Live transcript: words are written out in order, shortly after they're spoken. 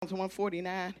Psalms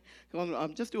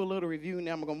 149. Just do a little review, and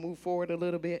then I'm going to move forward a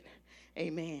little bit.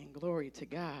 Amen. Glory to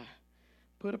God.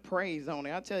 Put a praise on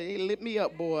it. I tell you, it lit me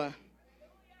up, boy.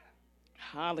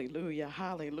 Hallelujah.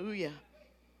 Hallelujah.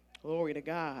 Glory to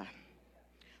God.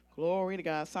 Glory to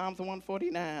God. Psalms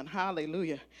 149.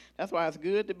 Hallelujah. That's why it's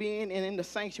good to be in the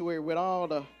sanctuary with all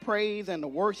the praise and the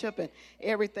worship and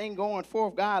everything going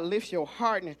forth. God lifts your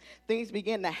heart and things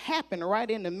begin to happen right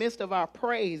in the midst of our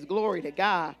praise. Glory to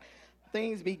God.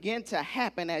 Things begin to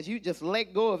happen as you just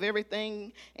let go of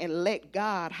everything and let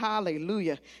God,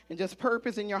 hallelujah, and just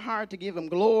purpose in your heart to give him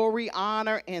glory,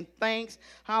 honor, and thanks.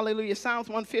 Hallelujah. Psalms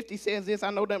 150 says this. I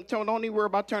know them, don't even worry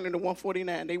about turning to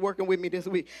 149. They working with me this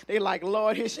week. They like,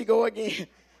 Lord, here she go again.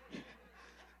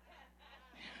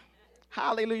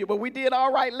 Hallelujah. But we did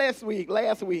all right last week.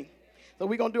 So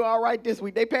we're going to do all right this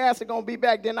week. They pastor going to be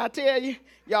back. Didn't I tell you?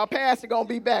 Y'all pastor going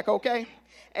to be back, okay?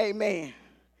 Amen.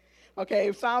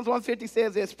 Okay, Psalms 150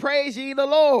 says this, praise ye the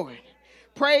Lord.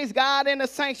 Praise God in the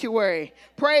sanctuary.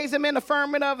 Praise him in the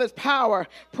firmament of his power.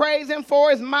 Praise him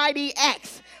for his mighty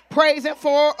acts. Praise him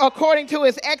for according to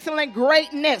his excellent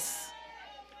greatness.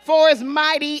 For his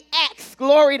mighty acts.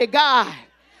 Glory to God.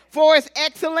 For his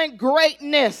excellent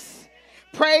greatness.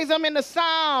 Praise him in the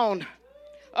sound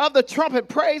of the trumpet.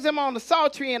 Praise him on the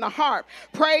psaltery and the harp.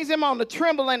 Praise him on the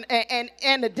tremble and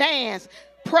the dance.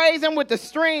 Praise him with the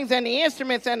strings and the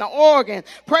instruments and the organ.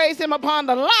 Praise him upon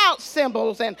the loud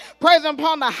cymbals and praise him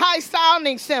upon the high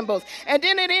sounding cymbals. And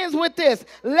then it ends with this.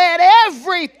 Let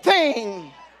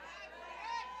everything.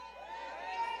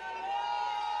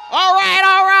 All right.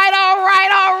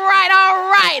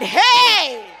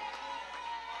 Hey.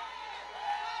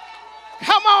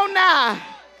 Come on now.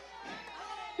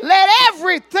 Let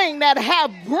everything that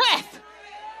have breath.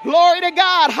 Glory to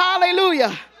God.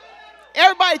 Hallelujah.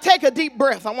 Everybody take a deep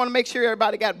breath. I want to make sure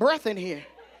everybody got breath in here.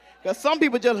 Because some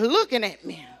people just looking at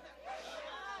me.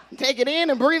 Take it in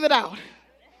and breathe it out.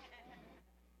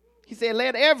 He said,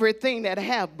 let everything that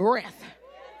have breath.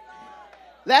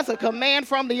 That's a command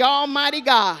from the Almighty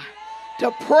God.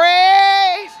 To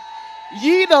praise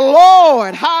ye the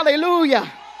Lord. Hallelujah.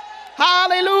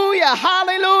 Hallelujah.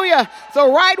 Hallelujah.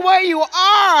 So right where you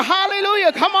are,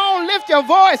 hallelujah. Come on, lift your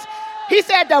voice. He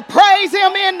said to praise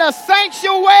him in the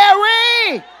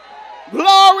sanctuary.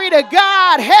 Glory to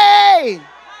God. Hey.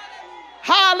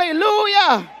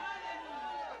 Hallelujah.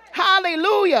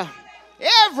 Hallelujah.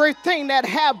 Everything that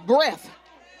have breath.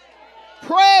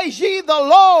 Praise ye the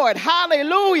Lord.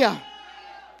 Hallelujah.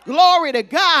 Glory to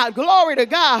God. Glory to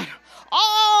God.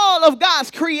 All of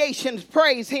God's creations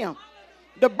praise him.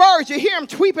 The birds, you hear them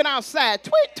tweeting outside.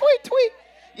 Tweet, tweet, tweet.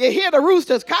 You hear the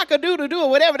roosters cock-a-doodle-doo or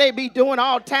whatever they be doing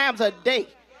all times of day.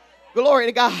 Glory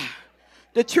to God.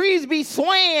 The trees be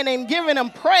swaying and giving them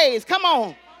praise. Come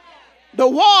on. The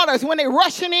waters when they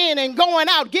rushing in and going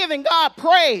out giving God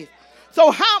praise. So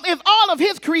how if all of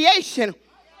his creation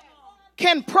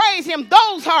can praise him,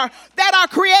 those that are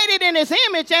created in his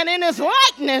image and in his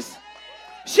likeness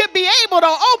should be able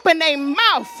to open their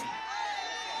mouth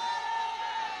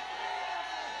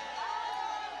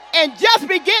and just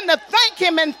begin to thank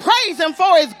him and praise him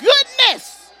for his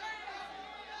goodness.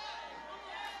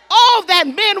 Oh, that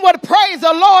men would praise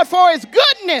the Lord for his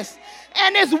goodness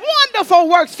and his wonderful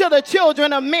works to the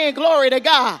children of men. Glory to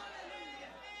God.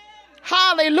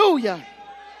 Hallelujah.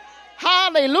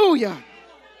 Hallelujah.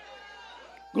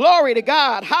 Glory to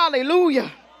God. Hallelujah.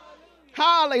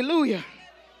 Hallelujah.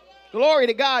 Glory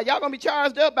to God. Y'all going to be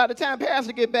charged up by the time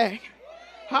Pastor get back.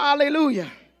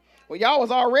 Hallelujah. Well, y'all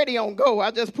was already on go.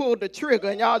 I just pulled the trigger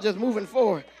and y'all just moving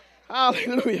forward.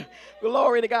 Hallelujah.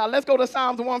 Glory to God. Let's go to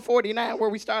Psalms 149 where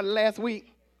we started last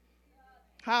week.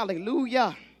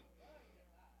 Hallelujah.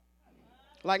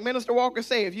 Like Minister Walker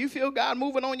said, if you feel God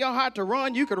moving on your heart to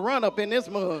run, you could run up in this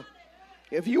mud.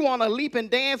 If you want to leap and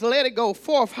dance, let it go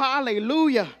forth.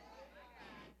 Hallelujah.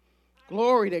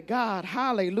 Glory to God.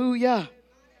 Hallelujah.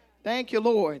 Thank you,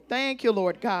 Lord. Thank you,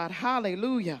 Lord God.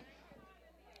 Hallelujah.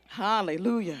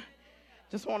 Hallelujah.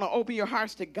 Just want to open your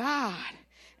hearts to God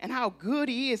and how good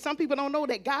he is. Some people don't know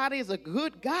that God is a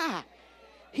good God.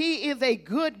 He is a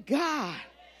good God.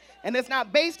 And it's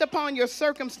not based upon your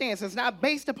circumstances. It's not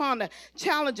based upon the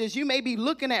challenges you may be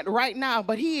looking at right now.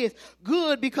 But he is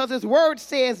good because his word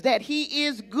says that he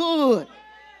is good.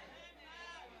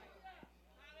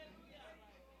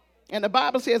 And the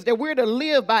Bible says that we're to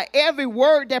live by every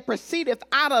word that proceedeth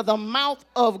out of the mouth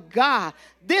of God.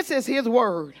 This is his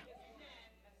word.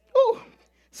 Ooh.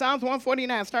 Psalms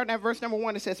 149, starting at verse number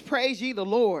 1, it says, praise ye the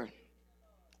Lord.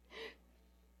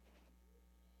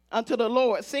 Unto the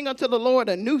Lord, sing unto the Lord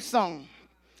a new song,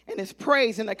 and his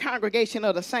praise in the congregation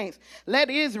of the saints. Let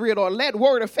Israel, or let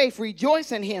Word of Faith,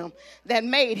 rejoice in him that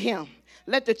made him.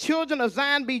 Let the children of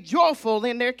Zion be joyful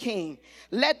in their king.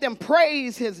 Let them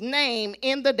praise his name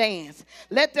in the dance.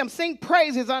 Let them sing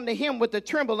praises unto him with the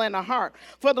tremble in the heart.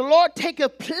 For the Lord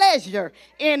taketh pleasure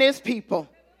in his people.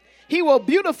 He will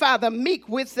beautify the meek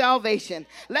with salvation.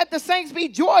 Let the saints be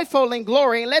joyful in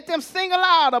glory, and let them sing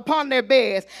aloud upon their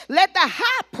beds. Let the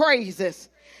high praises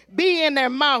be in their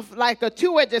mouth like a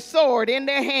two-edged sword in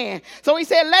their hand. So he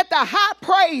said, let the high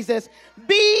praises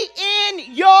be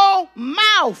in your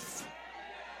mouth.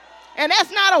 And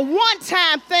that's not a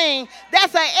one-time thing.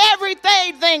 That's an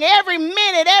everyday thing. Every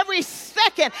minute, every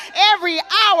second, every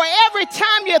hour, every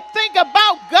time you think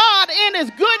about God in his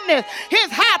goodness,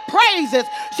 his high praises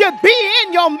should be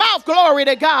in your mouth. Glory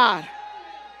to God.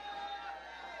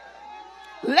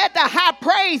 Let the high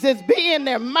praises be in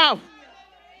their mouth.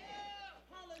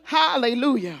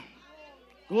 Hallelujah.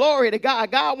 Glory to God.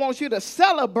 God wants you to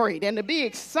celebrate and to be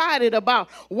excited about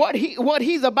what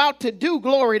he's about to do.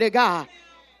 Glory to God.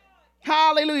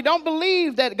 Hallelujah. Don't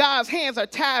believe that God's hands are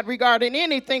tied regarding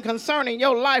anything concerning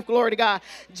your life. Glory to God.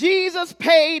 Jesus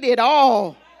paid it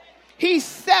all. He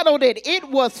settled it. It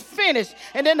was finished.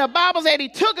 And then the Bible said he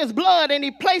took his blood and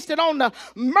he placed it on the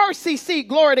mercy seat.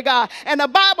 Glory to God. And the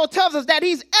Bible tells us that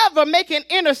he's ever making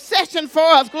intercession for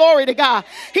us. Glory to God.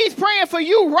 He's praying for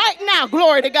you right now.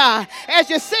 Glory to God. As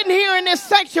you're sitting here in this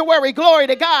sanctuary. Glory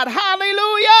to God.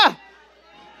 Hallelujah.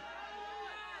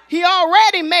 He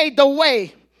already made the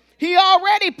way. He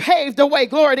already paved the way,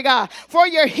 glory to God, for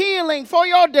your healing, for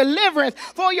your deliverance,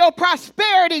 for your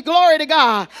prosperity, glory to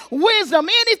God. Wisdom,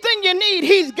 anything you need,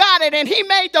 he's got it, and he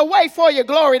made the way for you,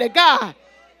 glory to God.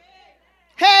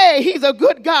 Hey, he's a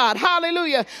good God.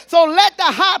 Hallelujah. So let the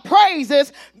high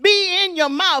praises be in your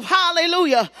mouth.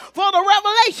 Hallelujah. For the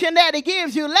revelation that he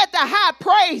gives you, let the high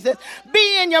praises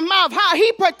be in your mouth. How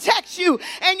he protects you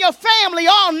and your family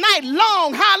all night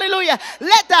long. Hallelujah.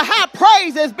 Let the high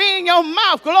praises be in your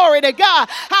mouth. Glory to God.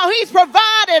 How he's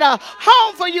provided a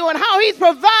home for you and how he's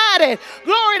provided,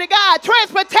 glory to God,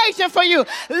 transportation for you.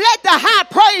 Let the high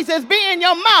praises be in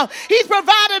your mouth. He's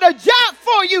provided a job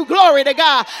for you. Glory to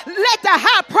God. Let the high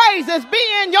praises be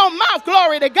in your mouth.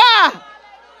 Glory to God.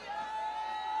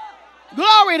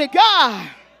 Glory to God.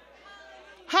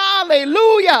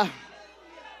 Hallelujah.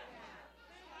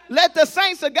 Let the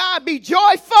saints of God be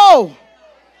joyful,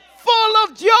 full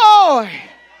of joy.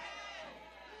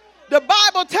 The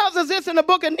Bible tells us this in the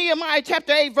book of Nehemiah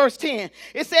chapter 8 verse 10.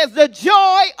 It says, the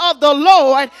joy of the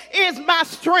Lord is my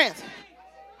strength.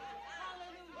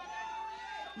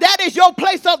 That is your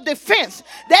place of defense.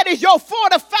 That is your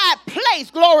fortified place.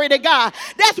 Glory to God.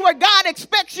 That's where God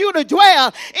expects you to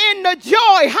dwell, in the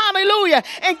joy. Hallelujah.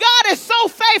 And God is so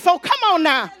faithful. Come on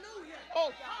now.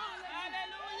 Oh,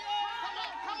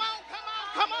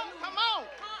 come on.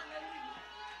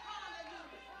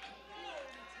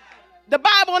 The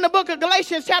Bible in the book of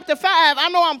Galatians chapter 5. I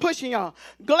know I'm pushing y'all.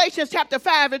 Galatians chapter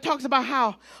 5, it talks about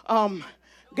how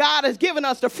God has given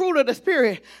us the fruit of the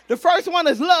Spirit. The first one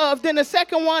is love. Then the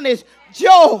second one is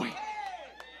joy.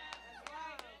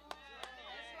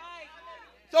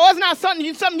 So it's not something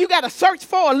you got to search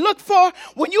for or look for.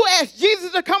 When you ask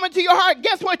Jesus to come into your heart,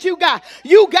 guess what you got?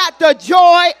 You got the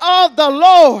joy of the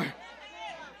Lord.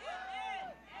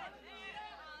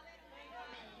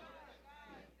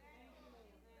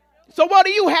 So what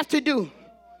do you have to do?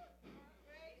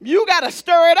 You got to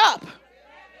stir it up.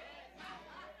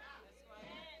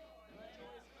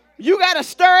 You got to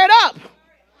stir it up.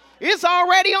 It's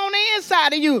already on the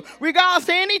inside of you. Regardless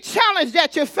of any challenge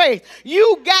that you face,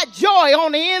 you got joy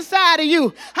on the inside of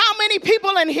you. How many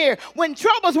people in here, when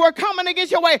troubles were coming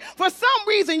against your way, for some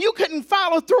reason you couldn't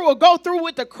follow through or go through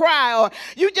with the cry, or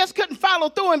you just couldn't follow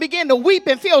through and begin to weep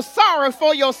and feel sorry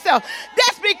for yourself?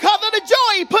 That's because of the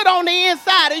joy he put on the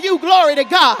inside of you. Glory to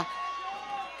God.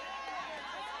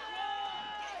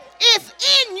 It's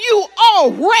in you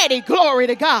already. Glory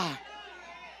to God.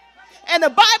 And the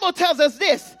Bible tells us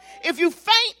this. If you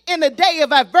faint in the day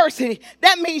of adversity,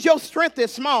 that means your strength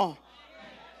is small.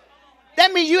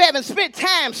 That means you haven't spent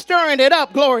time stirring it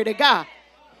up. Glory to God.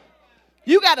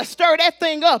 You got to stir that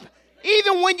thing up.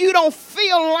 Even when you don't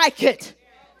feel like it.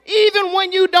 Even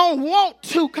when you don't want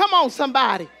to. Come on,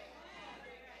 somebody.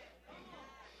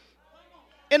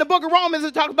 In the book of Romans,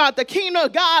 it talks about the kingdom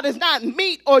of God is not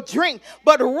meat or drink,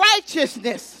 but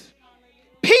righteousness,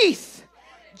 peace,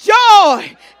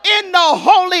 joy in the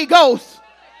Holy Ghost.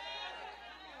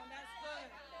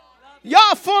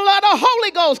 Y'all full of the Holy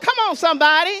Ghost. Come on,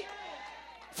 somebody.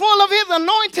 Full of his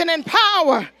anointing and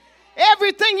power.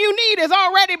 Everything you need has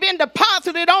already been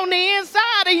deposited on the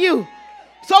inside of you.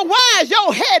 So why is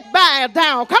your head bowed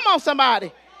down? Come on,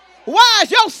 somebody. Why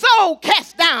is your soul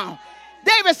cast down?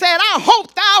 David said, I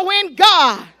hope thou in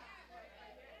God.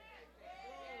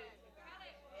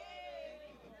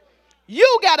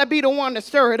 You got to be the one to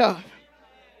stir it up.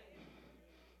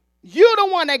 You're the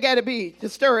one that got to be to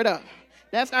stir it up.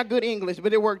 That's not good English,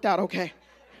 but it worked out okay.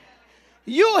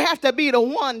 You have to be the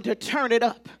one to turn it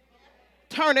up.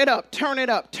 Turn it up, turn it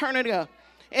up, turn it up.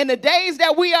 In the days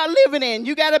that we are living in,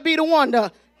 you got to be the one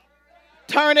to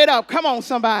turn it up. Come on,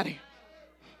 somebody.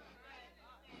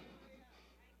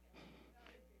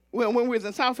 When we was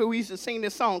in Southfield, we used to sing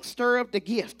this song, Stir Up the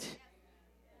Gift.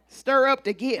 Stir up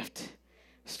the gift.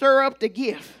 Stir up the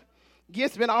gift.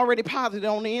 Gift's been already posited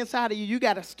on the inside of you. You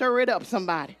got to stir it up,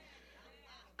 somebody.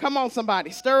 Come on,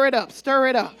 somebody. Stir it up, stir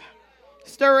it up.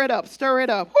 Stir it up, stir it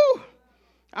up. Woo.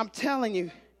 I'm telling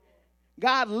you,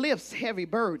 God lifts heavy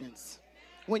burdens.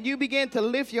 When you begin to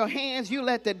lift your hands, you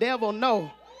let the devil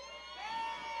know.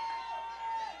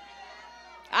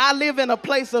 I live in a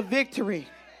place of victory.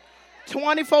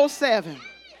 24/7,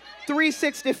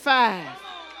 365.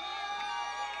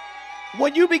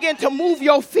 When you begin to move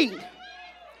your feet,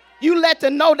 you let the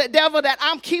know the devil that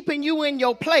I'm keeping you in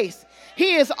your place.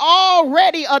 He is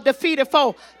already a defeated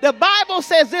foe. The Bible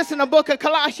says this in the book of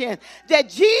Colossians, that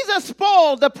Jesus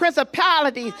spoiled the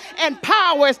principalities and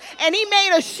powers, and he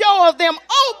made a show of them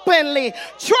openly,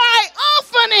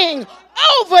 triumphing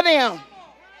over them.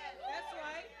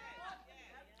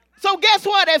 So guess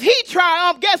what? If he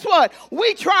triumphed, guess what?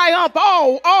 We triumph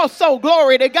also.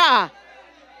 Glory to God.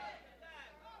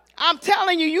 I'm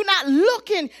telling you, you're not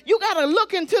looking. You got to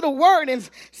look into the word and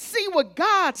see what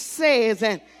God says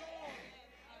and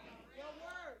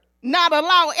not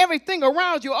allow everything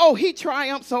around you. Oh, he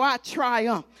triumphed, so I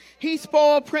triumph. He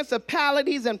spoiled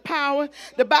principalities and power.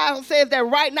 The Bible says that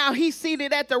right now he's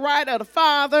seated at the right of the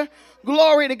Father.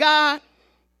 Glory to God.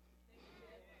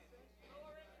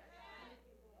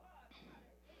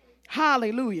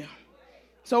 Hallelujah.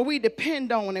 So we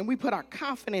depend on and we put our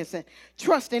confidence and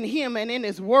trust in him and in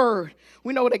his word.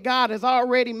 We know that God has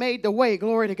already made the way.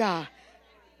 Glory to God.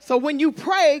 So when you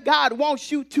pray, God wants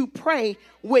you to pray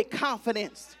with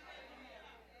confidence.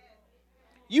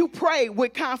 You pray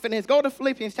with confidence. Go to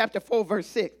Philippians chapter 4, verse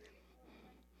 6.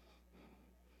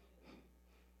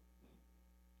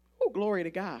 Oh, glory to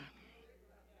God.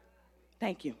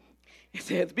 Thank you. It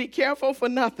says, be careful for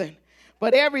nothing,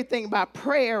 but everything by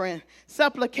prayer and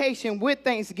supplication with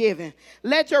thanksgiving.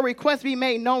 Let your requests be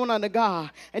made known unto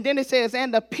God. And then it says,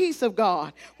 and the peace of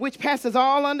God, which passes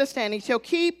all understanding, shall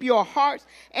keep your hearts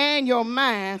and your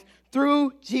minds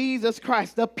through Jesus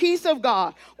Christ. The peace of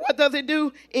God. What does it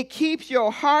do? It keeps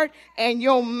your heart and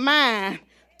your mind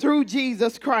through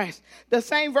Jesus Christ. The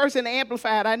same verse in the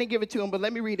Amplified, I didn't give it to him, but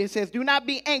let me read it. It says, do not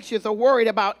be anxious or worried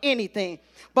about anything,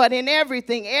 but in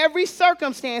everything, every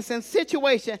circumstance and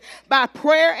situation, by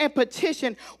prayer and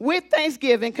petition with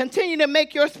thanksgiving, continue to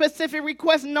make your specific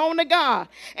requests known to God.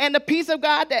 And the peace of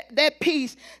God, that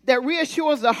peace that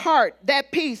reassures the heart,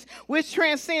 that peace which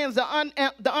transcends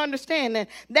the understanding,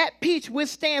 that peace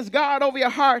withstands guard over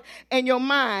your heart and your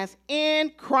minds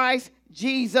in Christ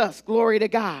Jesus. Glory to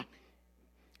God.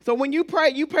 So when you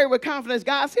pray with confidence.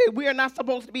 God said we are not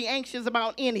supposed to be anxious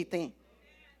about anything,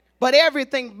 but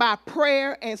everything by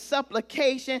prayer and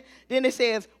supplication. Then it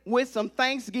says with some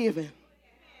thanksgiving.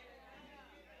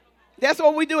 That's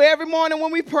what we do every morning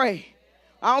when we pray.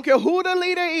 I don't care who the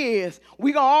leader is.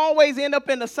 We're going to always end up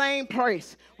in the same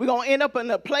place. We're going to end up in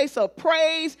a place of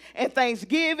praise and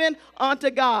thanksgiving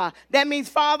unto God. That means,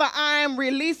 Father, I am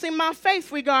releasing my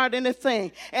faith regarding this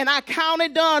thing, and I count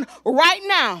it done right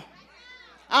now.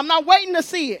 I'm not waiting to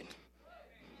see it.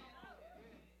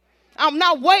 I'm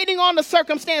not waiting on the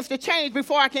circumstance to change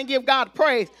before I can give God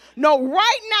praise. No,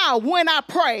 right now when I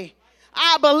pray,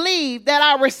 I believe that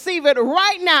I receive it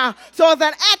right now. So as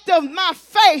an act of my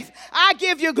faith, I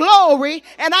give you glory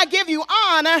and I give you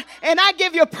honor and I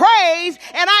give you praise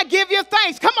and I give you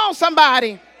thanks. Come on,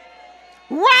 somebody.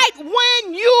 Right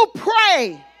when you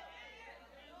pray.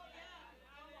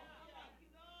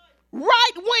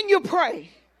 Right when you pray.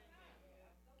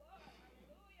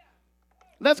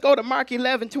 Let's go to Mark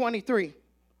 11:23.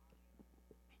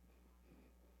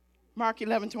 Mark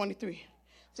 11:23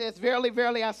 says, verily,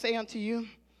 verily, I say unto you,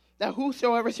 that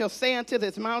whosoever shall say unto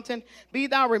this mountain, be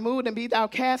thou removed and be thou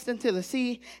cast into the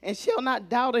sea, and shall not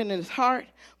doubt in his heart,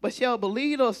 but shall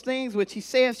believe those things which he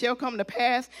saith shall come to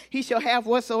pass, he shall have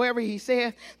whatsoever he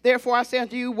saith. Therefore I say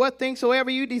unto you, what things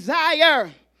soever you desire,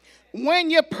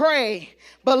 when you pray,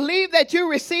 believe that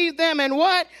you receive them, and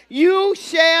what? You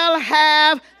shall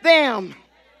have them.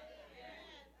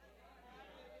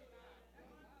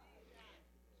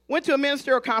 Went to a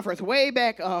ministerial conference way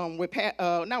back not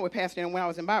with Pastor, when I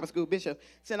was in Bible school. Bishop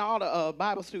sent all the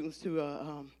Bible students to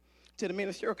the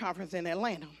ministerial conference in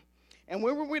Atlanta. And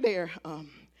when we were there,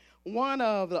 one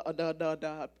of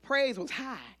the praise was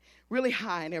high, really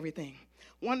high and everything.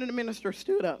 One of the ministers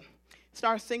stood up,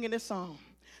 started singing this song.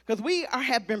 Because we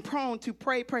have been prone to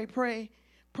pray, pray, pray,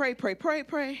 pray, pray, pray,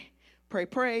 pray, pray,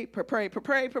 pray, pray, pray,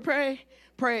 pray, pray, pray,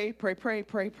 pray, pray, pray,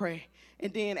 pray, pray.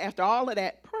 And then after all of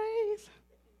that, praise.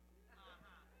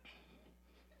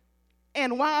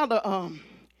 And while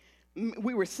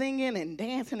we were singing and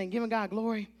dancing and giving God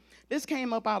glory, this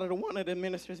came up out of one of the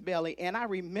minister's belly, and I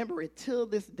remember it till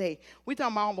this day. We're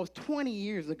talking about almost 20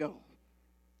 years ago.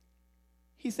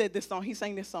 He said this song. He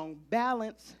sang this song,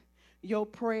 balance your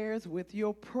prayers with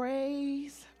your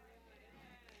praise.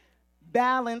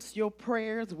 Balance your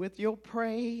prayers with your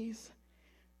praise.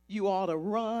 You ought to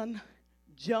run,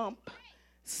 jump,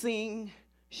 sing,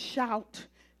 shout.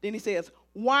 Then he says,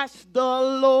 watch the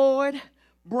Lord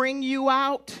bring you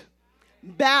out.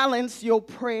 Balance your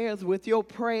prayers with your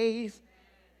praise.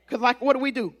 Because like, what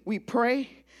do? We pray.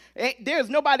 There's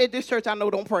nobody at this church I know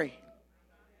don't pray.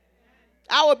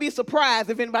 I would be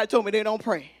surprised if anybody told me they don't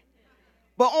pray.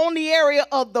 But on the area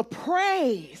of the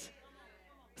praise,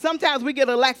 sometimes we get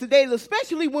a lackadaisical,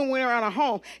 especially when we're around our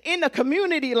home. In a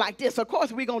community like this, of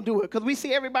course we're going to do it because we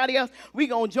see everybody else. We're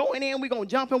going to join in, we're going to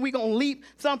jump in, we're going to leap.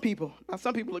 Some people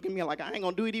look at me like, I ain't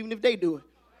going to do it even if they do it.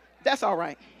 That's all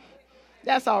right.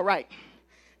 That's all right.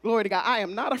 Glory to God. I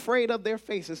am not afraid of their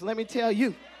faces, let me tell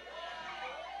you.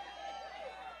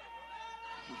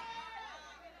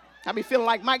 I be feeling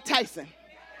like Mike Tyson.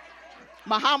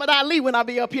 Muhammad Ali when I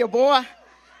be up here, boy.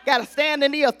 Got to stand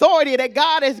in the authority that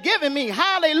God has given me.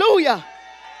 Hallelujah.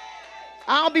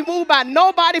 I don't be moved by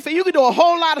nobody, for you can do a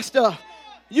whole lot of stuff.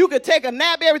 You could take a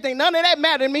nap, everything. None of that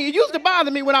mattered to me. It used to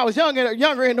bother me when I was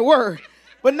younger in the word.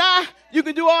 But now you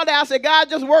can do all that. I said,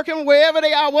 God just working wherever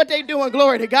they are, what they doing.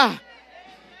 Glory to God.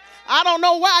 I don't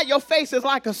know why your face is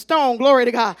like a stone. Glory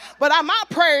to God. But my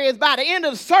prayer is by the end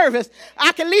of the service,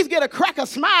 I can at least get a crack, a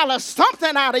smile, or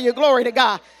something out of you. Glory to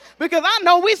God. Because I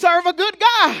know we serve a good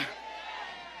God.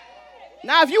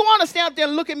 Now, if you want to stand up there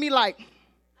and look at me like,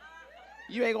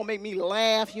 you ain't going to make me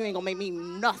laugh, you ain't going to make me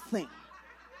nothing.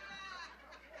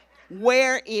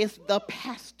 Where is the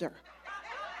pastor?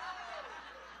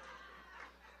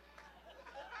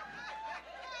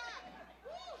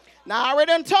 Now, I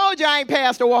already done told you I ain't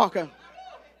Pastor Walker.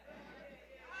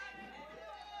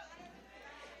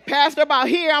 Pastor about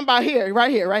here, I'm about here,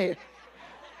 right here, right here.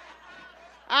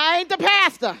 I ain't the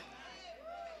pastor.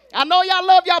 I know y'all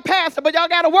love y'all pastor, but y'all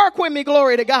got to work with me,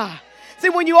 glory to God. See,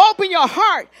 when you open your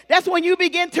heart, that's when you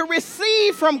begin to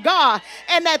receive from God.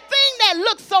 And that thing that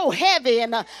looks so heavy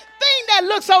and the thing that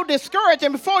looks so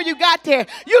discouraging before you got there,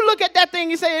 you look at that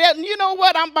thing, you say, you know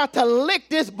what, I'm about to lick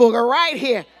this booger right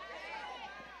here.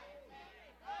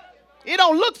 It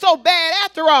don't look so bad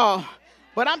after all.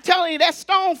 But I'm telling you, that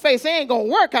stone face ain't going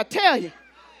to work, I tell you.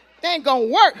 It ain't going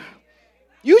to work.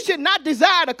 You should not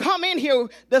desire to come in here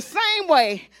the same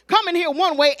way, come in here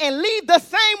one way and leave the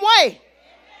same way.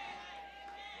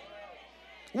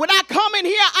 When I come in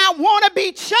here, I want to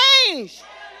be changed.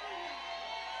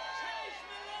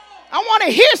 I want to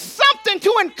hear something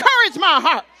to encourage my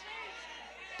heart,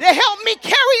 to help me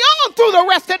carry on through the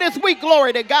rest of this week,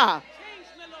 glory to God.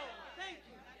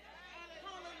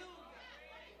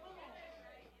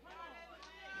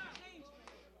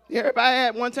 Everybody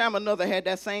at one time or another had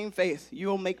that same face.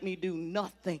 You'll make me do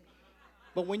nothing.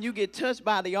 But when you get touched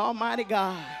by the Almighty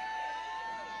God,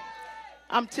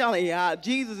 I'm telling you,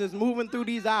 Jesus is moving through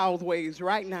these aisleways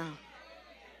right now.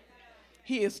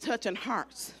 He is touching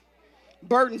hearts.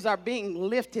 Burdens are being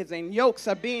lifted and yokes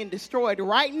are being destroyed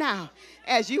right now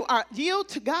as you are yield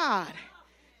to God.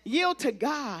 Yield to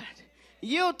God.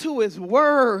 Yield to his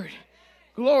word.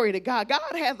 Glory to God.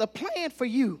 God has a plan for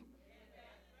you.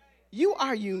 You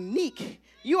are unique.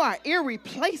 You are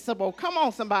irreplaceable. Come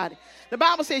on, somebody. The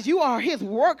Bible says you are his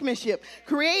workmanship,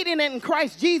 created in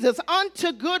Christ Jesus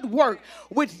unto good work,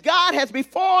 which God has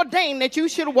before ordained that you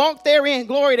should walk therein.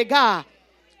 Glory to God.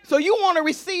 So you want to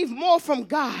receive more from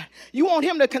God. You want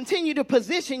him to continue to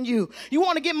position you. You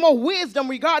want to get more wisdom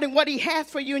regarding what he has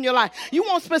for you in your life. You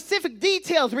want specific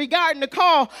details regarding the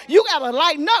call. You got to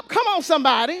lighten up. Come on,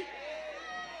 somebody.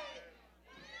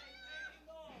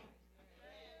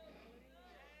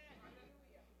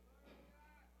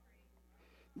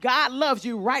 God loves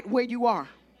you right where you are.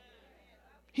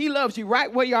 He loves you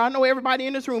right where you are. I know everybody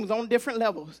in this room is on different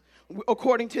levels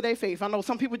according to their faith. I know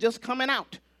some people just coming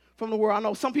out from the world. I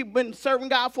know some people been serving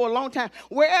God for a long time.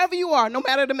 Wherever you are, no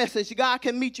matter the message, God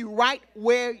can meet you right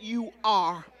where you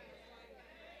are.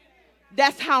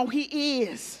 That's how he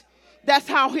is. That's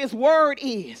how his word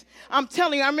is. I'm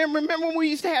telling you, I remember when we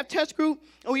used to have touch group,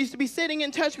 and we used to be sitting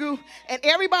in touch group, and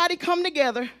everybody come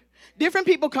together, different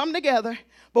people come together,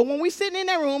 but when we sitting in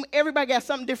that room, everybody got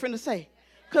something different to say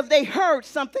because they heard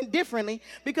something differently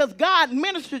because God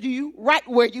ministered to you right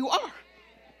where you are.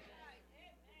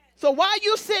 So while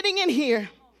you're sitting in here,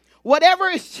 whatever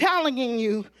is challenging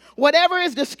you, whatever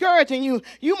is discouraging you,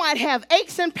 you might have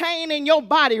aches and pain in your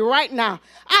body right now.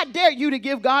 I dare you to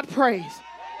give God praise.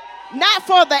 Not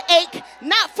for the ache,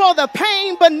 not for the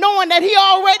pain, but knowing that he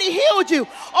already healed you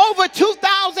over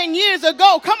 2,000 years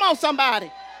ago. Come on, somebody.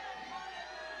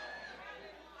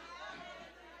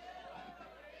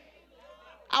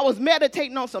 I was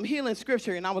meditating on some healing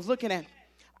scripture, and I was looking at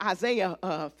Isaiah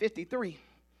 53. You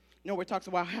know, where it talks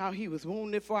about how he was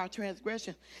wounded for our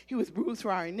transgression. He was bruised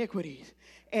for our iniquities.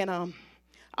 And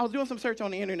I was doing some search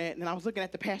on the internet, and I was looking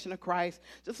at the Passion of Christ,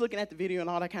 just looking at the video and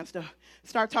all that kind of stuff.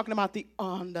 Started talking about the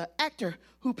actor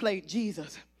who played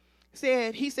Jesus.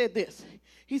 He said this.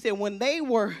 He said when they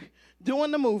were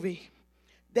doing the movie,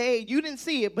 you didn't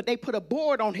see it, but they put a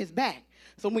board on his back.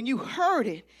 So when you heard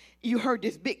it, you heard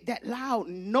this that loud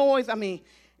noise, and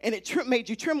it made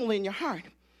you tremble in your heart.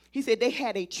 He said they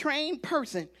had a trained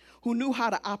person who knew how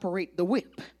to operate the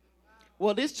whip.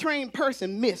 Well, this trained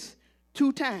person missed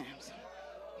 2 times.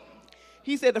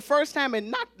 He said the first time it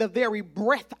knocked the very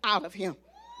breath out of him.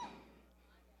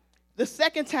 The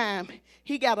second time,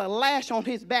 he got a lash on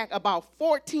his back about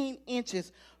 14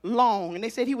 inches long. And they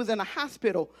said he was in a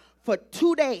hospital for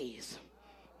 2 days.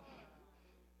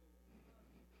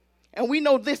 And we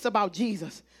know this about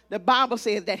Jesus. The Bible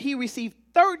says that he received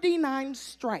 39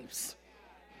 stripes.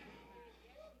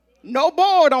 No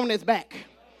board on his back.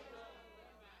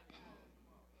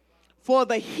 For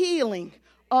the healing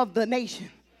of the nation.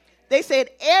 They said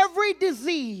every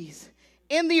disease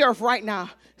in the earth right now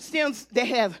stems,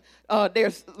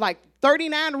 there's like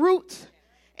 39 roots,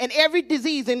 and every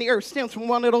disease in the earth stems from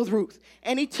one of those roots.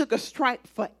 And he took a stripe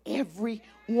for every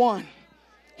one.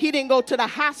 He didn't go to the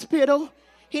hospital.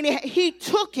 He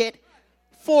took it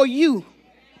for you.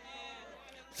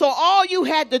 So all you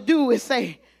had to do is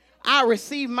say, I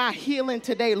receive my healing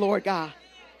today, Lord God.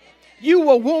 You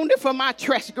were wounded for my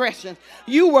transgressions.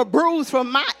 You were bruised for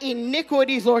my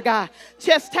iniquities, Lord God.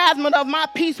 Chastisement of my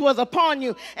peace was upon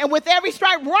you. And with every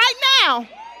stripe right now,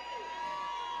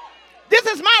 this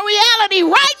is my reality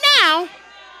right now,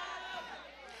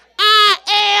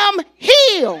 I am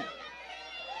healed.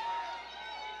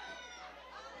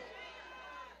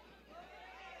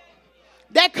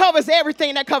 That covers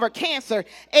everything. That covers cancer,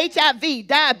 HIV,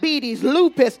 diabetes,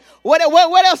 lupus. What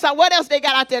else? What else they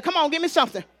got out there? Come on, give me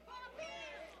something.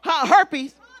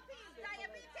 Herpes.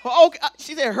 Oh, okay.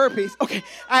 She said herpes. Okay,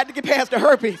 I had to get past the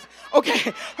herpes.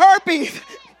 Okay, herpes.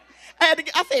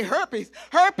 I say herpes.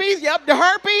 Herpes, yep, the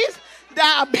herpes,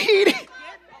 diabetes.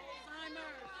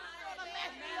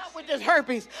 With this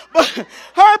herpes. But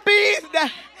herpes, the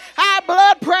high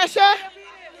blood pressure,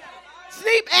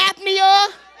 sleep apnea,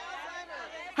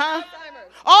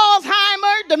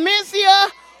 Alzheimer's,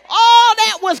 dementia, all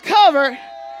that was covered.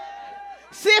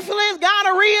 Syphilis,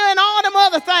 gonorrhea, and all them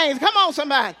other things. Come on,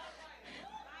 somebody.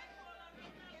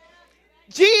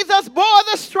 Jesus bore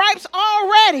the stripes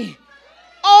already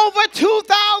over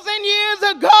 2,000 years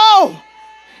ago.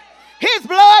 His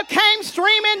blood came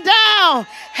streaming down.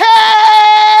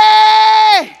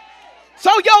 Hey!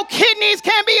 So your kidneys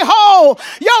can be whole.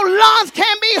 Your lungs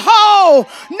can be whole.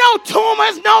 No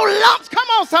tumors, no lumps. Come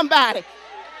on, somebody.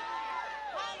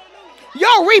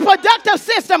 Your reproductive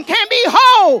system can be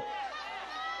whole.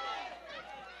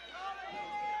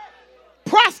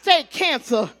 Prostate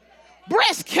cancer,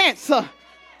 breast cancer,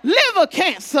 liver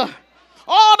cancer.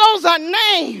 All those are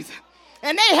names.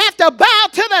 And they have to bow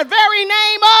to the very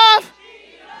name of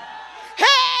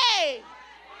Hey!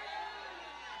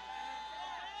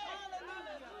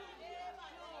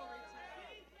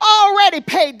 Already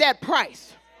paid that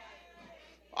price.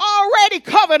 Already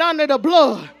covered under the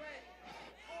blood.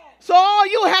 So all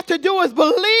you have to do is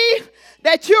believe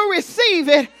that you receive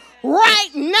it right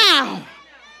now.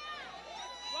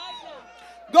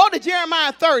 Go to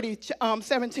Jeremiah 30,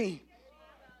 17.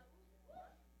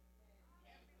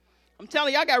 I'm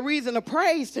telling you, I got reason to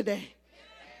praise today.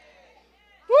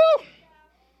 Woo!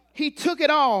 He took it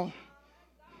all.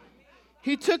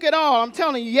 He took it all. I'm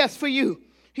telling you, yes, for you.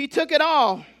 He took it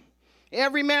all.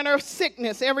 Every manner of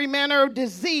sickness, every manner of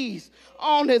disease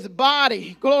on his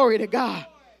body. Glory to God.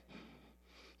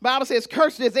 Bible says,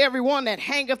 cursed is everyone that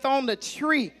hangeth on the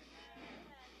tree.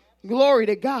 Glory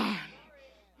to God.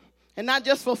 And not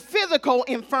just for physical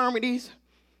infirmities,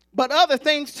 but other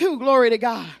things too, glory to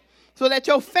God. So that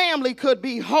your family could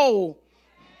be whole.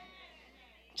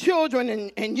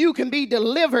 children and you can be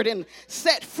delivered and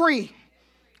set free.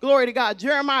 Glory to God.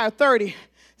 Jeremiah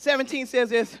 30:17 says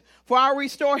this, for I will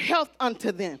restore health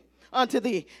unto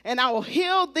thee, and I will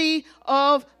heal thee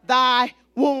of thy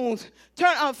wounds.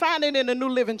 Find it in the New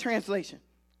Living Translation.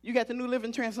 You got the New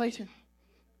Living Translation?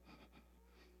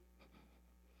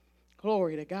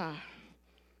 Glory to God.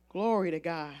 Glory to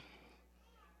God.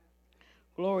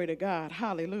 Glory to God.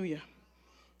 Hallelujah.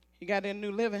 You got it in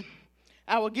New Living?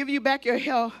 I will give you back your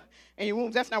health and your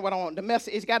wounds. That's not what I want. The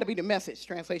message, it's got to be the Message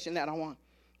translation that I want.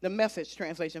 The Message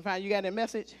translation. Fine, you got the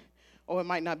Message? Or it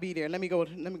might not be there. Let me go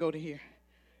to here.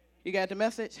 You got the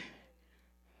Message?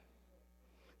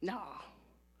 No.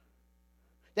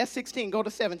 That's 16. Go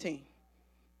to 17.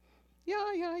 Yeah.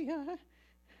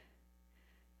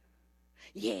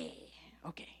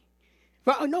 Okay.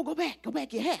 But, no, go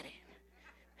back. You had it.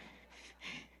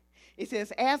 It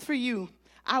says, as for you,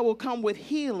 I will come with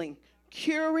healing,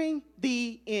 curing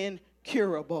the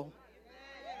incurable.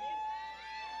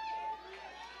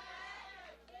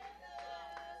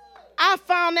 I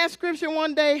found that scripture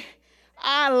one day.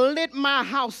 I lit my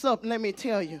house up, let me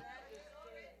tell you.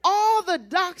 All the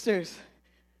doctors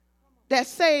that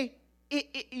say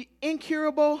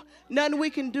incurable, nothing we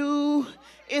can do,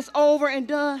 it's over and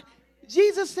done.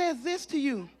 Jesus says this to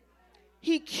you.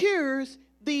 He cures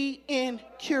the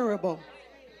incurable.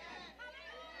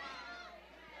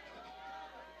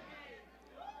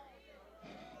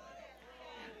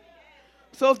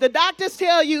 So if the doctors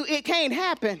tell you it can't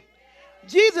happen,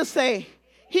 Jesus say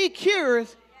he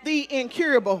cures the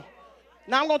incurable.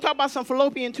 Now I'm going to talk about some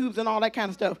fallopian tubes and all that kind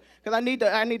of stuff because I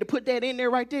need to put that in there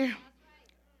right there.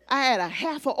 I had a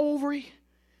half an ovary,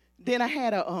 then I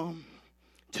had a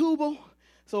tubal,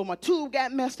 so my tube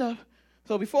got messed up.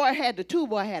 So before I had the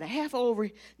tubal, I had a half an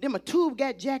ovary, then my tube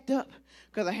got jacked up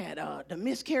because I had the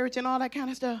miscarriage and all that kind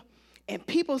of stuff. And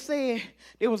people said,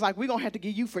 it was like, we're going to have to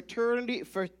give you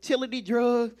fertility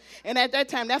drugs. And at that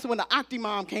time, that's when the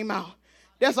Octomom came out.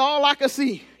 That's all I could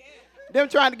see. Them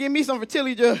trying to give me some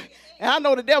fertility drugs. And I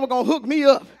know the devil going to hook me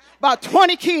up. About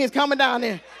 20 kids coming down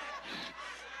there.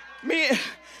 Me,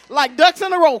 like ducks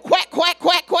in a row. Quack, quack,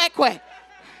 quack, quack, quack.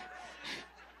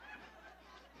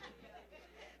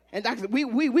 And doctor said,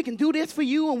 we can do this for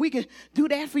you and we can do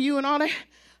that for you and all that.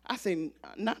 I said,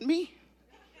 not me.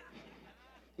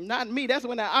 Not me. That's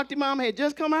when that Octomom had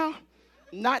just come out.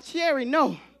 Not Sherry,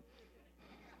 no.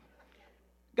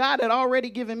 God had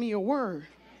already given me a word.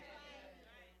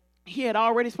 He had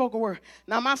already spoken a word.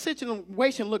 Now, my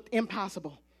situation looked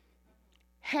impossible.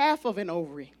 Half of an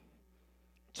ovary.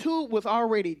 Tube was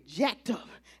already jacked up,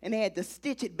 and they had to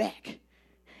stitch it back.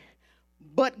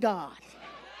 But God.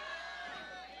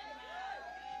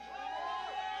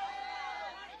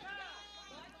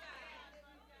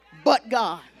 But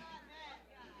God.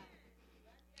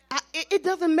 It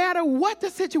doesn't matter what the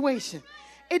situation.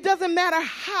 It doesn't matter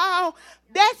how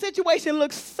that situation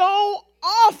looks so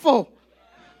awful.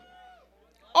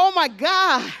 Oh my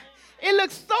God. It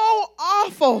looks so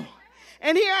awful.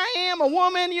 And here I am, a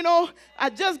woman, I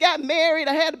just got married.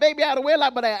 I had a baby out of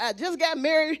wedlock, but I just got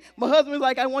married. My husband was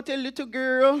like, I want that little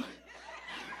girl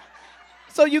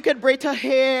so you could braid her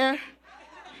hair.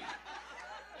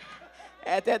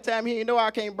 At that time, he didn't know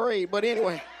I can't braid, but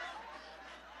anyway.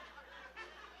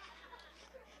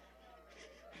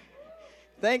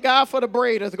 Thank God for the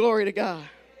braiders. Glory to God.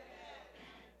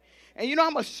 And you know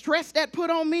how much stress that put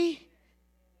on me?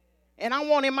 And I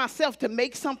wanted myself to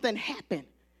make something happen.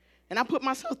 And I put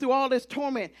myself through all this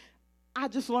torment. I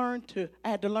had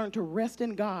to learn to rest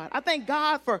in God. I thank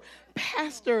God for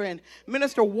Pastor and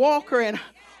Minister Walker and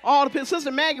all the people. Sister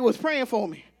Maggie was praying for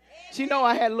me. She know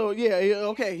I had a little,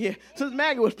 yeah. Sister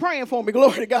Maggie was praying for me.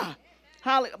 Glory to God.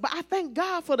 But I thank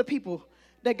God for the people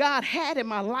that God had in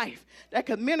my life that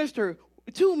could minister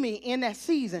to me in that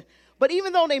season. But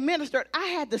even though they ministered, I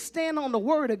had to stand on the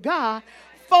word of God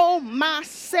for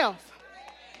myself.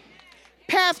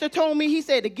 Pastor told me, he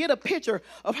said, to get a picture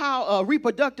of how a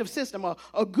reproductive system,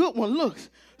 a good one looks.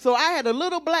 So I had a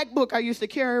little black book I used to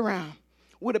carry around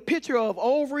with a picture of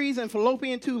ovaries and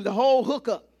fallopian tubes, the whole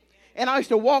hookup. And I used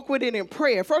to walk with it in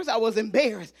prayer. First, I was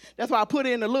embarrassed. That's why I put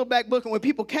it in a little black book. And when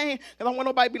people came, because I don't want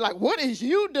nobody to be like, what is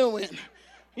you doing?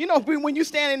 When you're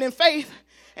standing in faith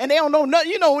and they don't know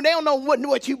nothing, they don't know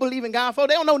what you believe in God for.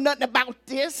 They don't know nothing about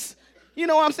this. You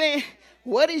know what I'm saying?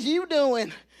 What is you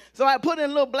doing? So I put it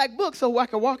in a little black book so I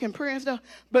could walk in prayer and stuff.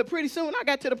 But pretty soon I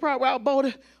got to the part where I was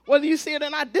bold, whether you see it or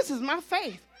not, this is my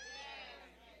faith.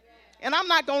 And I'm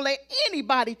not going to let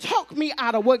anybody talk me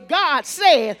out of what God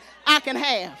said I can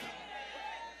have.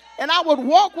 And I would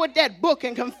walk with that book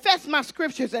and confess my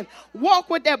scriptures and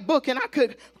walk with that book, and I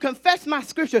could confess my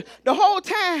scriptures. The whole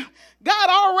time, God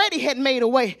already had made a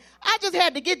way. I just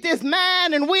had to get this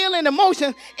mind and will and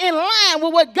emotion in line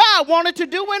with what God wanted to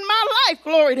do in my life.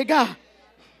 Glory to God.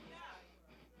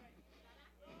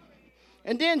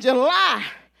 And then July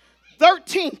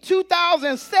 13th,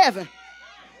 2007,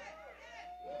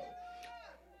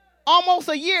 almost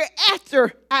a year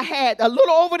after I had, a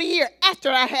little over the year after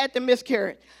I had the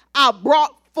miscarriage, I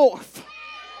brought forth.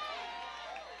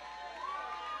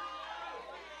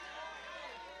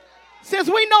 Since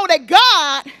we know that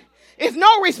God is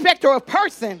no respecter of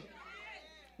person,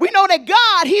 we know that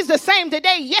God, he's the same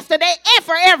today, yesterday, and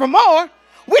forevermore.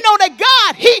 We know that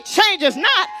God, he changes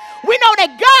not. We know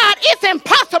that God, it's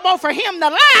impossible for him to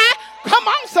lie. Come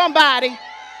on, somebody.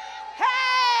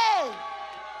 Hey!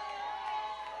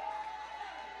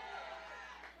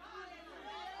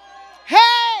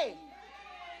 Hey!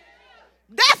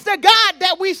 That's the God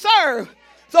that we serve.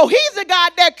 So he's the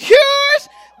God that cures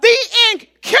the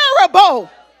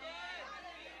incurable.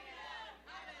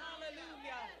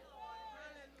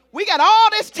 We got all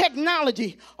this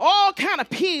technology, all kind of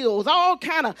pills, all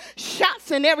kind of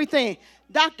shots and everything.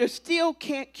 Doctors still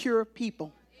can't cure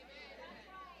people.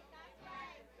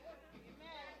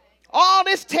 All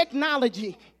this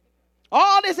technology,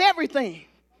 all this everything,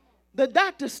 the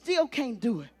doctors still can't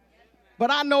do it.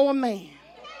 But I know a man.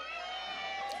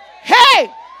 Hey!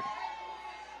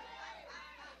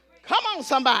 Come on,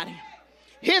 somebody.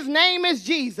 His name is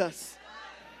Jesus.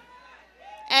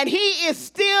 And he is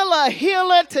still a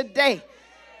healer today.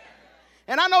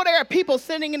 And I know there are people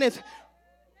sitting in this.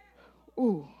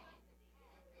 Ooh.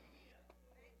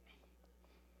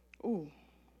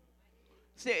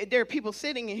 See, there are people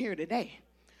sitting in here today.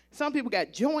 Some people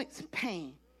got joints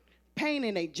pain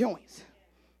in their joints.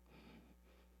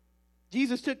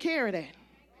 Jesus took care of that.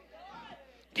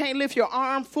 Can't lift your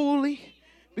arm fully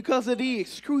because of the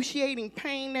excruciating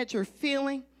pain that you're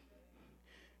feeling.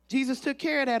 Jesus took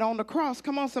care of that on the cross.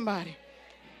 Come on, somebody.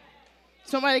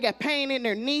 Somebody got pain in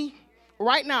their knee.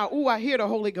 Right now, ooh, I hear the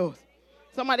Holy Ghost.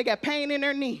 Somebody got pain in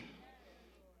their knee.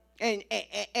 And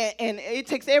it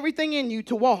takes everything in you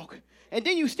to walk. And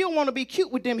then you still want to be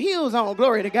cute with them heels on.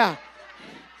 Glory to God.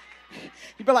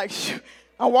 You be like,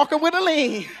 I'm walking with a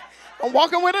lean. I'm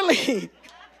walking with a lean.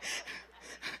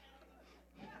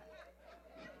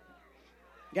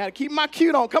 Got to keep my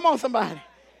cute on. Come on, somebody.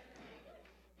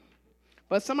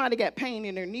 But somebody got pain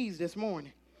in their knees this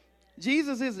morning.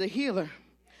 Jesus is the healer.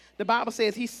 The Bible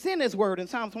says he sent his word in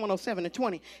Psalms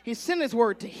 107:20. He sent his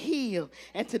word to heal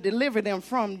and to deliver them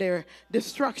from their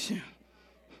destruction.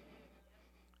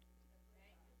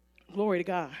 Glory to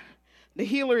God. The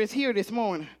healer is here this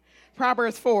morning.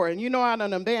 Proverbs 4. And you know I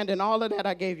done abandoned all of that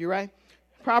I gave you, right?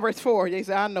 Proverbs 4. They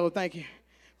say, I know, thank you.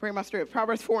 Pray my strength.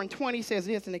 Proverbs 4:20 says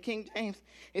this in the King James.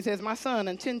 It says, my son,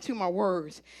 attend to my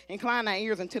words. Incline thy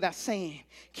ears unto thy saying.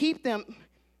 Keep them.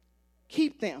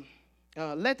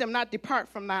 Let them not depart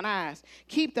from thine eyes.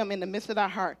 Keep them in the midst of thy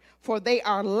heart. For they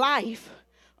are life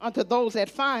unto those that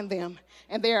find them.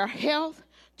 And they are health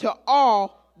to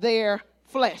all their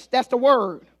flesh. That's the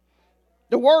word.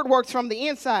 The word works from the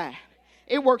inside.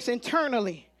 It works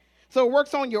internally. So it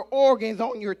works on your organs,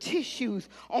 on your tissues,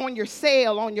 on your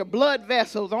cell, on your blood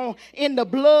vessels, in the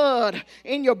blood,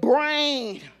 in your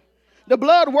brain. The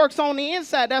blood works on the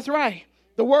inside. That's right.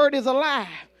 The word is alive.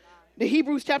 The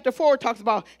Hebrews chapter 4 talks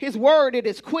about his word. It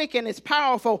is quick and it's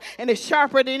powerful and it's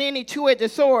sharper than any two-edged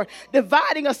sword,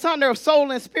 dividing asunder of soul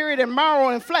and spirit and marrow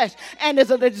and flesh, and is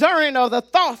a discerning of the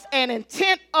thoughts and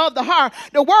intent of the heart.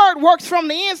 The word works from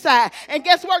the inside. And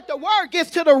guess what? The word gets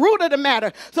to the root of the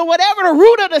matter. So whatever the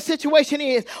root of the situation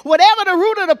is, whatever the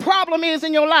root of the problem is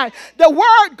in your life, the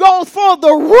word goes for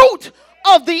the root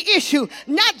of the issue,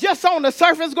 not just on the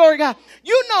surface. Glory to God.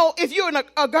 You know, if you're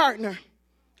a gardener,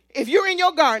 if you're in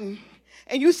your garden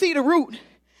and you see the root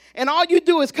and all you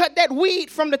do is cut that weed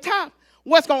from the top,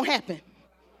 what's going to happen?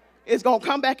 It's going to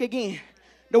come back again.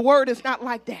 The word is not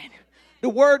like that. The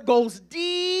word goes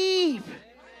deep.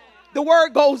 The word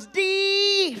goes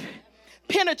deep,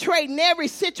 penetrating every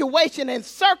situation and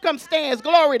circumstance.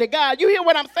 Glory to God. You hear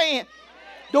what I'm saying?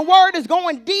 The word is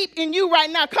going deep in you right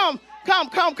now. Come.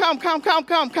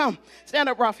 Stand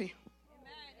up, Rafi.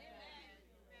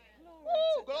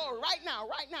 Woo, glory. Right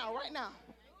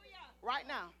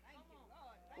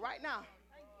now.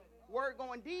 Word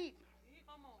going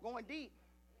deep.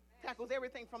 Tackles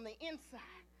everything from the inside,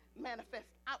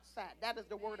 manifests outside. That is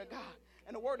the word of God.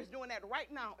 And the word is doing that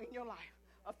right now in your life,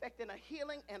 affecting a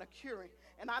healing and a curing.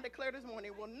 And I declare this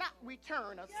morning, it will not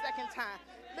return a second time.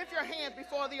 Lift your hands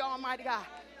before the Almighty God.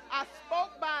 I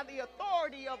spoke by the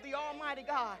authority of the Almighty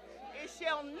God it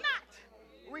shall not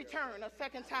return a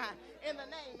second time. In the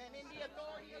name and in the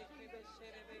authority of Jesus.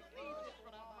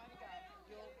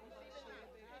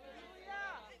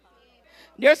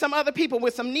 There's some other people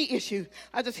with some knee issues.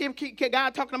 I just hear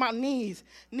God talking about knees.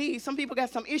 Knees. Some people got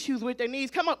some issues with their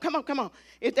knees. Come on.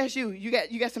 If that's you, you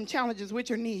got some challenges with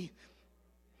your knee.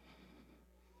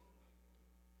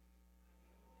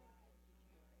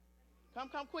 Come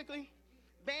quickly.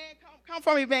 Band, come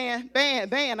for me, band.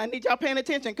 I need y'all paying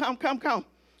attention. Come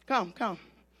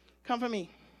for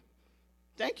me.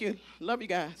 Thank you. Love you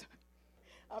guys.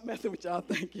 I'm messing with y'all.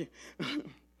 Thank you.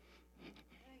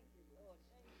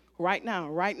 Right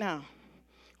now.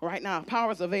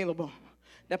 Power is available.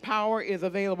 The power is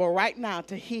available right now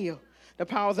to heal. The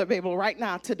power is available right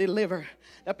now to deliver.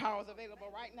 The power is available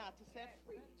right now to set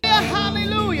free.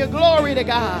 Hallelujah. Glory to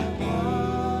God.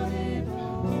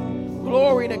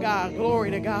 Glory to God. Glory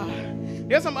to God.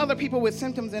 There's some other people with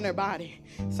symptoms in their body.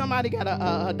 Somebody got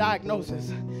a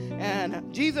diagnosis.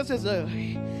 And Jesus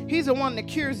he's the one that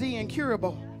cures the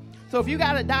incurable. So if you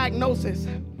got a diagnosis,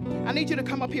 I need you to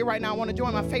come up here right now. I want to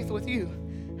join my faith with you.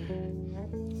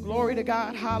 Glory to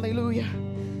God. Hallelujah.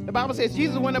 The Bible says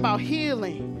Jesus went about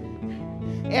healing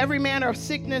every manner of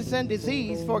sickness and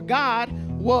disease, for God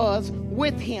was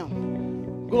with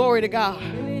him. Glory to God.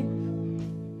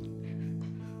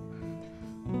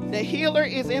 The healer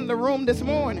is in the room this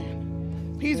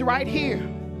morning. He's right here.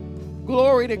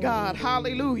 Glory to God.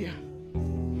 Hallelujah.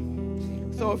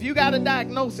 So if you got a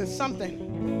diagnosis, something,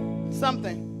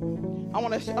 I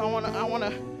want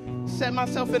to set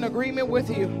myself in agreement with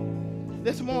you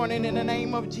this morning in the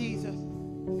name of Jesus.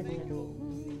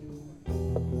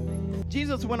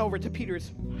 Jesus went over to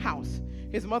Peter's house.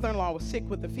 His mother-in-law was sick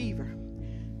with a fever.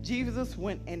 Jesus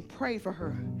went and prayed for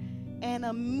her, and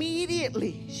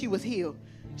immediately she was healed.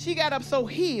 She got up so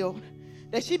healed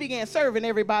that she began serving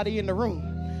everybody in the room.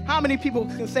 How many people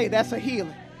can say that's a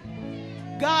healing?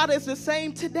 God is the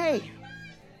same today.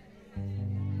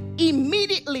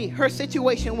 Immediately her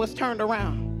situation was turned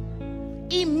around.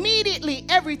 Immediately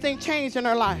everything changed in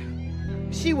her life.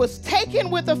 She was taken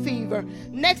with a fever.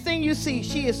 Next thing you see,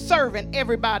 she is serving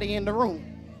everybody in the room.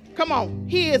 Come on,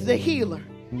 he is the healer.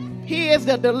 He is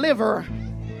the deliverer.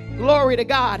 Glory to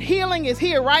God. Healing is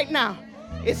here right now.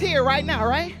 It's here right now,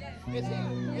 right? It's here.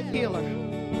 It's healer.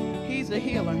 He's the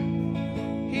healer.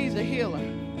 He's the healer.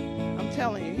 I'm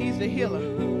telling you, he's the healer.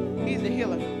 He's the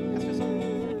healer. That's just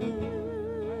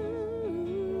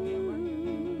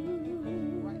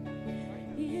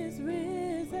He is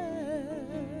risen.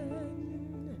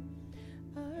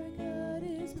 Our God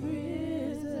is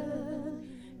risen.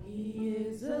 He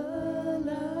is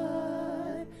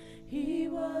alive. He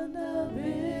won the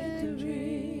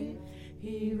victory.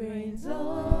 He reigns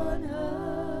on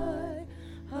high.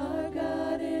 Our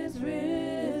God is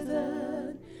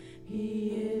risen. He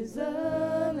is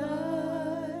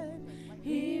alive.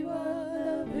 He won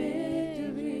the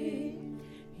victory.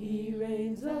 He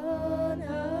reigns on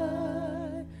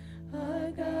high.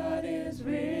 Our God is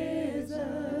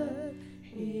risen.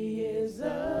 He is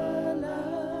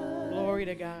alive. glory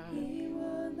to God. He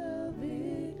won the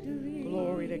victory.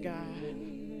 Glory to God.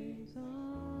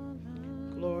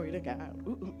 Glory to God.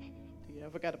 Ooh. Yeah, I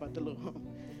forgot about the little hum.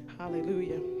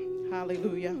 Hallelujah.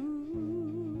 Hallelujah.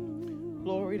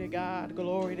 Glory to God.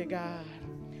 Glory to God.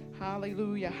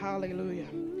 Hallelujah. Hallelujah.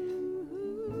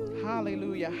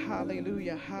 Hallelujah.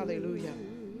 Hallelujah. Hallelujah.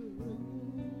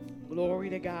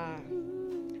 Glory to God.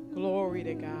 Glory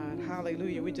to God.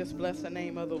 Hallelujah. We just bless the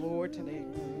name of the Lord today.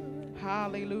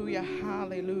 Hallelujah.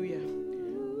 Hallelujah.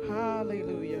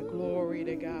 Hallelujah. Glory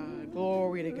to God.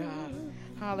 Glory to God.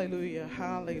 Hallelujah.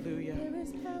 Hallelujah.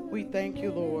 We thank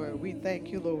you, Lord. We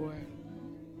thank you, Lord.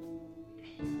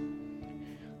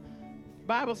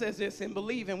 Bible says this, in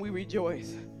believing we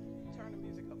rejoice. Turn the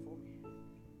music up for me.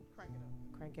 Crank it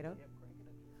up. Crank it up. Yep, crank it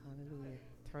up. Hallelujah.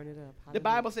 Turn it up. Hallelujah. The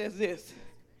Bible says this,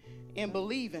 in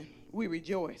believing we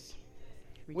rejoice.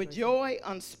 With joy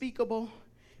unspeakable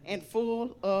and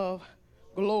full of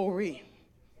glory.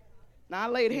 Now I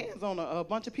laid hands on a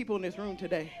bunch of people in this room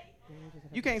today.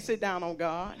 You can't sit down on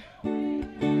God. You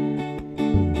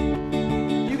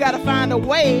got to find a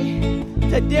way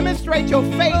to demonstrate your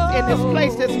faith in this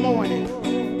place this morning.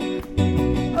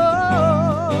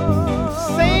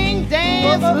 Sing,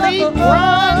 dance, leap,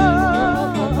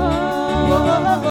 run.